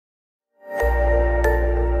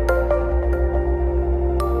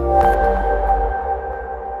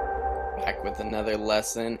another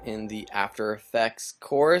lesson in the After Effects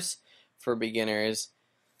course for beginners.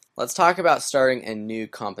 Let's talk about starting a new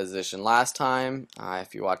composition. Last time,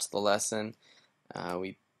 if you watched the lesson,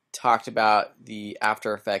 we talked about the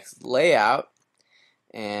After Effects layout,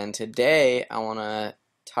 and today I want to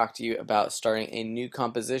talk to you about starting a new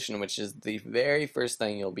composition, which is the very first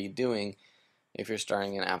thing you'll be doing if you're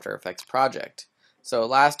starting an After Effects project. So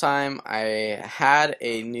last time I had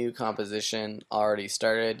a new composition already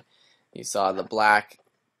started. You saw the black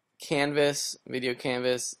canvas, video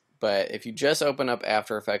canvas, but if you just open up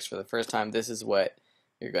After Effects for the first time, this is what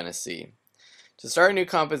you're going to see. To start a new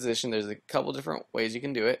composition, there's a couple different ways you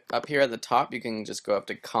can do it. Up here at the top, you can just go up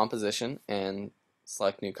to Composition and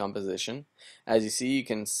select New Composition. As you see, you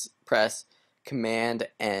can press Command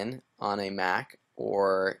N on a Mac,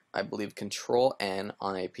 or I believe Control N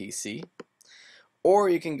on a PC. Or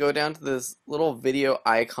you can go down to this little video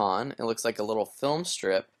icon. It looks like a little film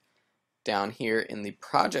strip down here in the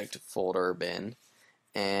project folder bin,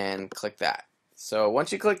 and click that. So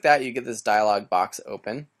once you click that, you get this dialog box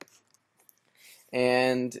open,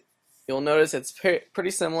 and you'll notice it's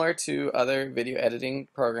pretty similar to other video editing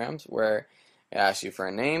programs where it asks you for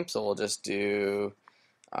a name. So we'll just do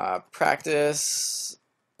Practice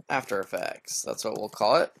After Effects. That's what we'll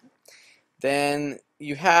call it. Then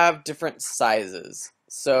you have different sizes.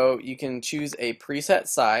 So you can choose a preset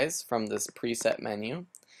size from this preset menu,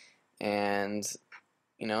 and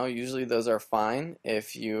usually those are fine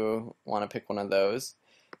if you want to pick one of those.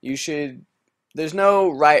 There's no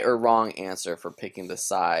right or wrong answer for picking the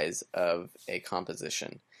size of a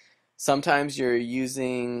composition. Sometimes you're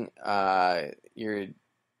using After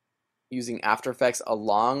Effects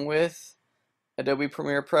along with Adobe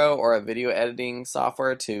Premiere Pro or a video editing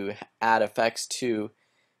software to add effects to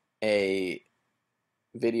a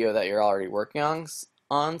video that you're already working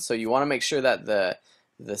on. So you want to make sure that the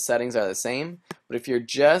settings are the same. But if you're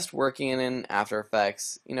just working in After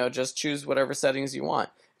Effects, just choose whatever settings you want.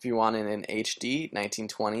 If you want it in HD,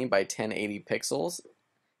 1920 by 1080 pixels,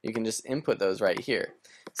 you can just input those right here.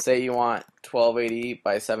 Say you want 1280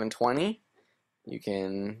 by 720, you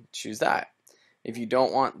can choose that. If you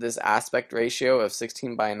don't want this aspect ratio of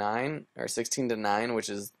 16 by 9 or 16 to 9, which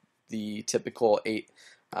is the typical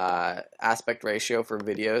aspect ratio for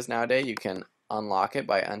videos nowadays, you can unlock it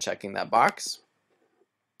by unchecking that box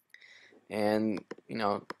and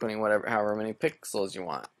putting however many pixels you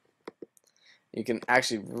want. You can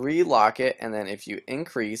actually relock it, and then if you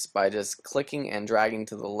increase by just clicking and dragging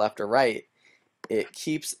to the left or right, it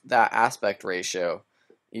keeps that aspect ratio.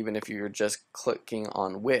 Even if you're just clicking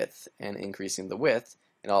on width and increasing the width,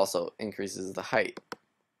 it also increases the height.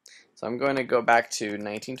 So I'm going to go back to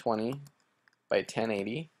 1920 by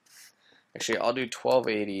 1080. Actually, I'll do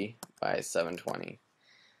 1280 by 720.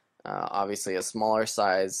 Obviously, a smaller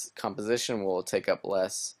size composition will take up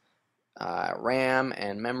less RAM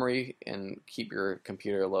and memory and keep your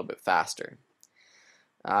computer a little bit faster.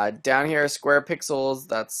 Down here, square pixels,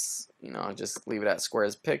 that's, just leave it at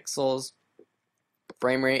squares pixels.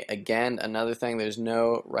 Frame rate, again, another thing, there's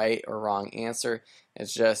no right or wrong answer.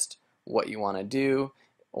 It's just what you want to do,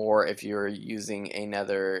 or if you're using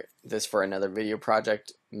this for another video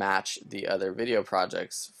project, match the other video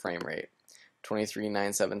project's frame rate.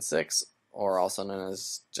 23976, or also known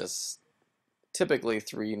as just typically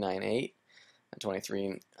 398,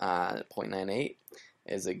 23.98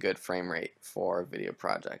 is a good frame rate for video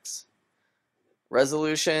projects.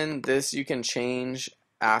 Resolution, this you can change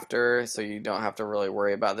after, so you don't have to really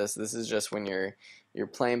worry about this. This is just when you're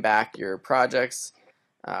playing back your projects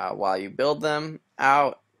while you build them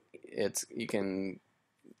out. You can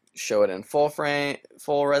show it in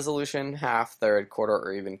full resolution, half, third, quarter,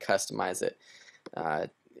 or even customize it.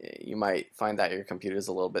 You might find that your computer is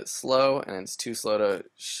a little bit slow and it's too slow to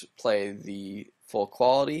play the full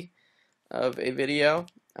quality of a video,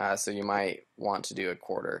 so you might want to do a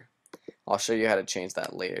quarter. I'll show you how to change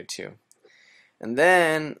that later too. And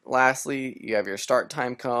then lastly, you have your start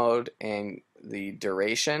time code and the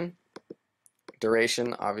duration.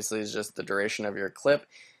 Duration obviously is just the duration of your clip.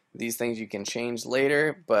 These things you can change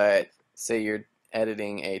later, but say you're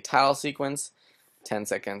editing a title sequence, 10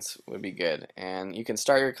 seconds would be good. And you can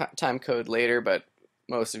start your time code later, but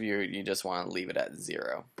most of you just want to leave it at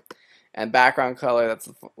 0. And background color, that's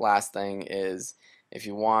the last thing, is if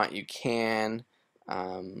you want, you can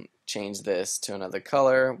change this to another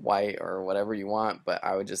color, white or whatever you want, but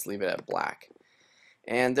I would just leave it at black.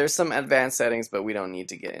 And there's some advanced settings, but we don't need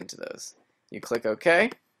to get into those. You click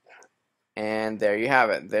OK, and there you have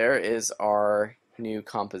it. There is our new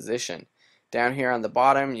composition. Down here on the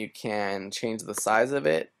bottom, you can change the size of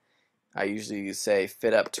it. I usually say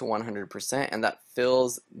fit up to 100%, and that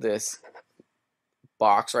fills this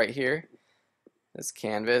box right here, this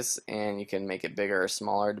canvas, and you can make it bigger or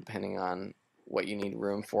smaller depending on what you need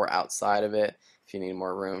room for outside of it. If you need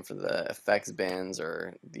more room for the effects bins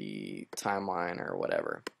or the timeline or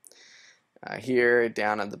whatever. Here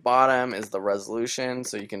down at the bottom is the resolution,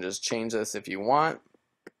 so you can just change this if you want.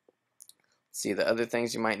 See the other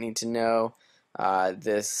things you might need to know.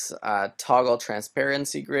 This toggle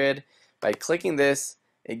transparency grid. By clicking this,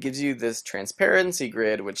 it gives you this transparency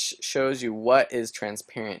grid which shows you what is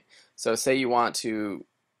transparent. So say you want to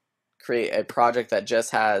create a project that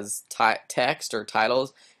just has text or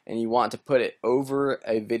titles and you want to put it over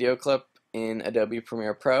a video clip in Adobe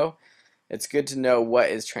Premiere Pro, it's good to know what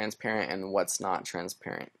is transparent and what's not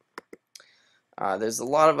transparent. There's a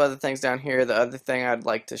lot of other things down here. The other thing I'd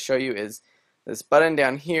like to show you is this button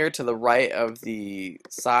down here to the right of the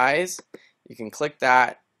size. You can click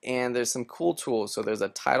that and there's some cool tools. So there's a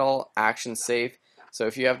title action safe. So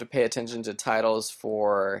if you have to pay attention to titles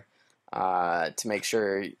for to make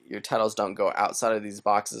sure your titles don't go outside of these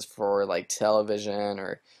boxes for like television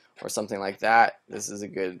or something like that, this is a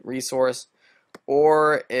good resource.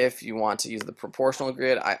 Or if you want to use the proportional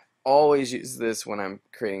grid, I always use this when I'm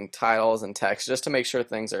creating titles and text just to make sure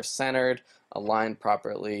things are centered, aligned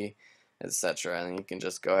properly, etc. And you can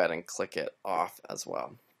just go ahead and click it off as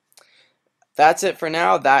well. That's it for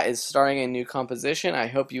now. That is starting a new composition. I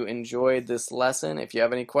hope you enjoyed this lesson. If you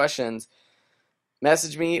have any questions,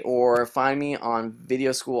 message me or find me on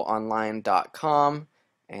videoschoolonline.com,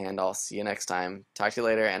 and I'll see you next time. Talk to you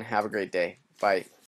later and have a great day. Bye.